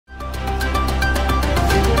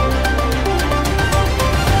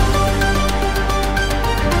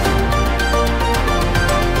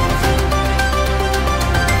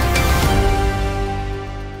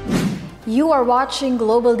You are watching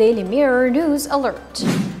Global Daily Mirror News Alert.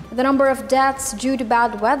 The number of deaths due to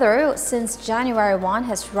bad weather since January 1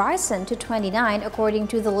 has risen to 29 according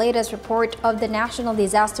to the latest report of the National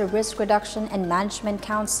Disaster Risk Reduction and Management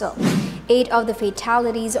Council. 8 of the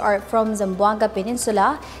fatalities are from Zamboanga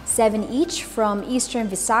Peninsula, 7 each from Eastern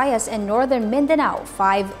Visayas and Northern Mindanao,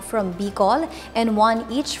 5 from Bicol, and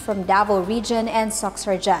 1 each from Davao Region and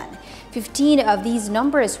Soxarjan. 15 of these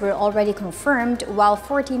numbers were already confirmed, while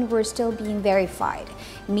 14 were still being verified.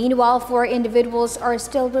 Meanwhile, 4 individuals are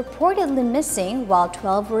still reportedly missing, while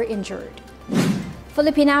 12 were injured.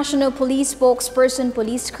 Philippine National Police spokesperson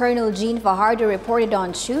Police Colonel Jean Fajardo reported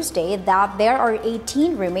on Tuesday that there are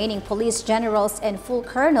 18 remaining police generals and full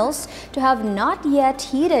colonels to have not yet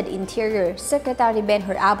heeded Interior Secretary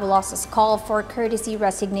Benhur Abuelos's call for courtesy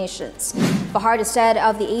resignations. Fajardo said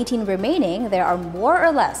of the 18 remaining, there are more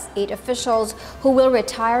or less 8 officials who will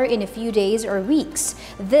retire in a few days or weeks.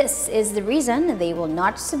 This is the reason they will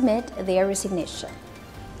not submit their resignation.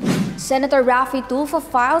 Senator Raffy Tulfo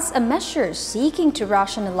files a measure seeking to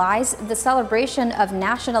rationalize the celebration of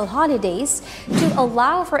national holidays to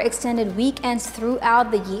allow for extended weekends throughout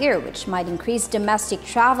the year, which might increase domestic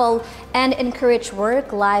travel and encourage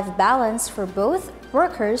work-life balance for both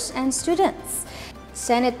workers and students.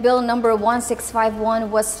 Senate Bill number 1651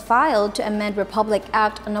 was filed to amend Republic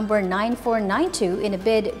Act number 9492 in a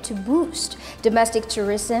bid to boost domestic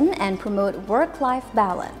tourism and promote work-life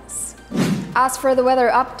balance. As for the weather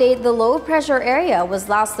update, the low-pressure area was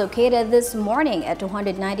last located this morning at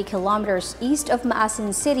 290 kilometers east of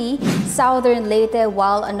Maasin City, southern Leyte,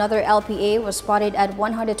 while another LPA was spotted at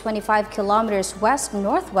 125 kilometers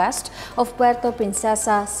west-northwest of Puerto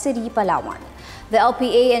Princesa City, Palawan. The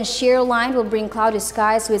LPA and shear line will bring cloudy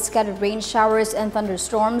skies with scattered rain showers and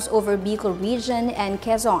thunderstorms over Bicol region and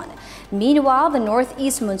Quezon. Meanwhile, the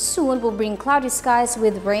northeast monsoon will bring cloudy skies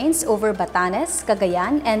with rains over Batanes,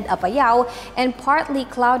 Cagayan, and Apayao, and partly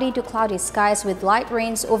cloudy to cloudy skies with light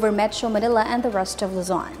rains over Metro Manila and the rest of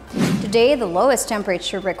Luzon. Today, the lowest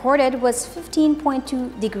temperature recorded was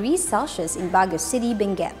 15.2 degrees Celsius in Baguio City,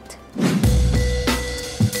 Benguet.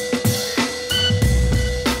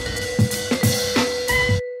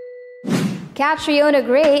 Catriona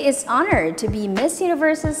Gray is honored to be Miss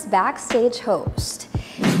Universe's backstage host.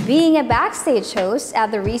 Being a backstage host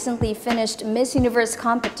at the recently finished Miss Universe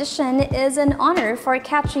competition is an honor for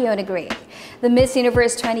Catriona Gray. The Miss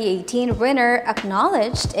Universe 2018 winner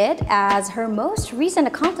acknowledged it as her most recent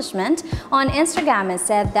accomplishment on Instagram and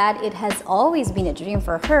said that it has always been a dream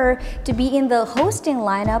for her to be in the hosting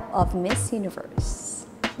lineup of Miss Universe.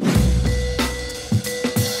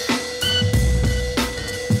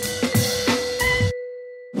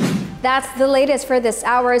 That's the latest for this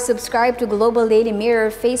hour. Subscribe to Global Daily Mirror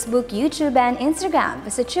Facebook, YouTube, and Instagram.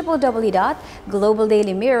 Visit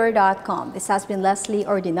www.globaldailymirror.com. This has been Leslie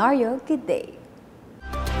Ordinario. Good day.